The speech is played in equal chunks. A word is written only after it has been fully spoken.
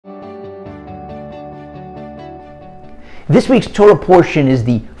This week's Torah portion is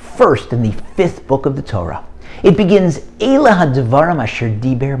the first in the fifth book of the Torah. It begins, Eila Devarim asher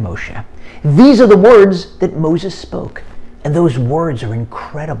diber Moshe. These are the words that Moses spoke, and those words are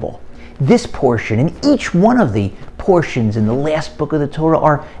incredible. This portion and each one of the portions in the last book of the Torah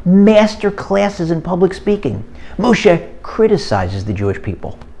are master classes in public speaking. Moshe criticizes the Jewish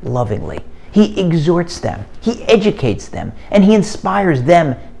people lovingly. He exhorts them, he educates them, and he inspires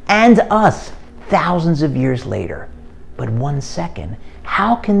them and us thousands of years later. But 1 second,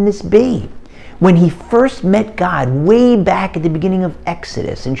 how can this be? When he first met God way back at the beginning of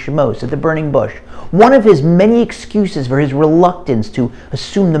Exodus in Shemos at the burning bush, one of his many excuses for his reluctance to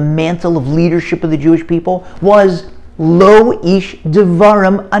assume the mantle of leadership of the Jewish people was, Lo ish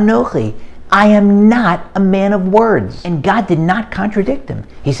devarim anochi. I am not a man of words. And God did not contradict him.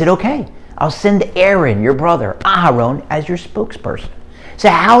 He said, okay, I'll send Aaron, your brother, Aharon, as your spokesperson. So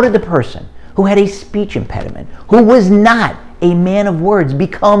how did the person who had a speech impediment, who was not a man of words,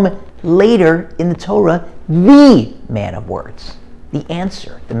 become later in the Torah the man of words? The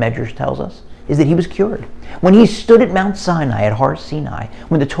answer, the Medrash tells us, is that he was cured. When he stood at Mount Sinai, at Har Sinai,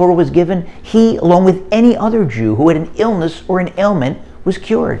 when the Torah was given, he, along with any other Jew who had an illness or an ailment, was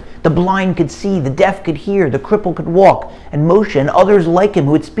cured. The blind could see, the deaf could hear, the crippled could walk, and Moshe and others like him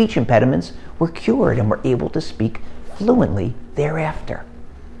who had speech impediments were cured and were able to speak fluently thereafter.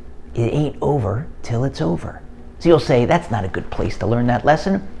 It ain't over till it's over. So you'll say, that's not a good place to learn that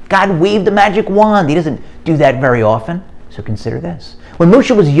lesson. God waved a magic wand. He doesn't do that very often. So consider this. When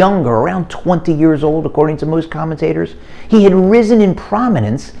Moshe was younger, around 20 years old, according to most commentators, he had risen in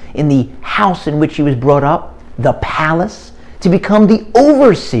prominence in the house in which he was brought up, the palace, to become the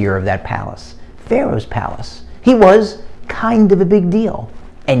overseer of that palace, Pharaoh's palace. He was kind of a big deal.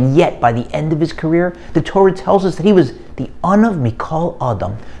 And yet, by the end of his career, the Torah tells us that he was the Anav Mikol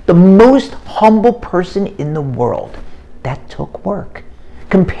Adam, the most humble person in the world. That took work.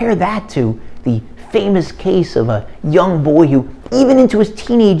 Compare that to the famous case of a young boy who, even into his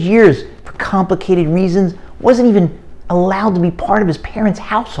teenage years, for complicated reasons, wasn't even allowed to be part of his parents'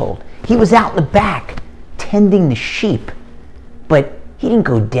 household. He was out in the back, tending the sheep. But he didn't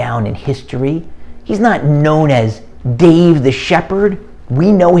go down in history. He's not known as Dave the Shepherd.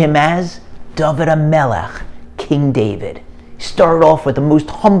 We know him as David HaMelech, King David. He started off with the most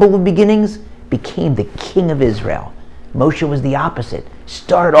humble of beginnings, became the king of Israel. Moshe was the opposite.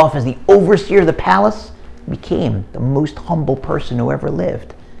 Started off as the overseer of the palace, became the most humble person who ever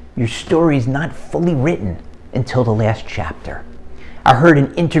lived. Your story is not fully written until the last chapter. I heard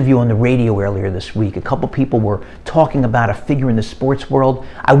an interview on the radio earlier this week. A couple people were talking about a figure in the sports world.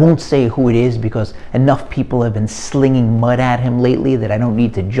 I won't say who it is because enough people have been slinging mud at him lately that I don't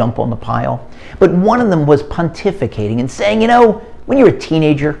need to jump on the pile. But one of them was pontificating and saying, you know, when you're a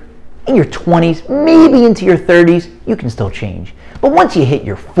teenager, in your 20s, maybe into your 30s, you can still change. But once you hit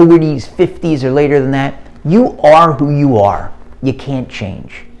your 40s, 50s, or later than that, you are who you are. You can't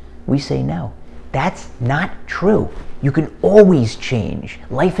change. We say no. That's not true. You can always change.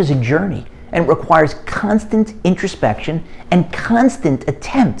 Life is a journey, and it requires constant introspection and constant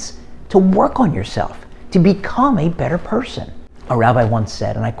attempts to work on yourself, to become a better person. A rabbi once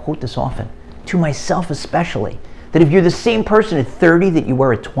said, and I quote this often, to myself especially, that if you're the same person at 30 that you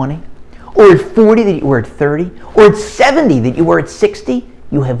were at 20, or at 40 that you were at 30, or at 70 that you were at 60,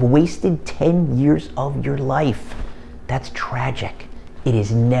 you have wasted 10 years of your life. That's tragic. It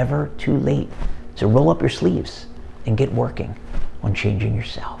is never too late. So roll up your sleeves and get working on changing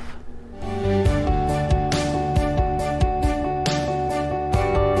yourself.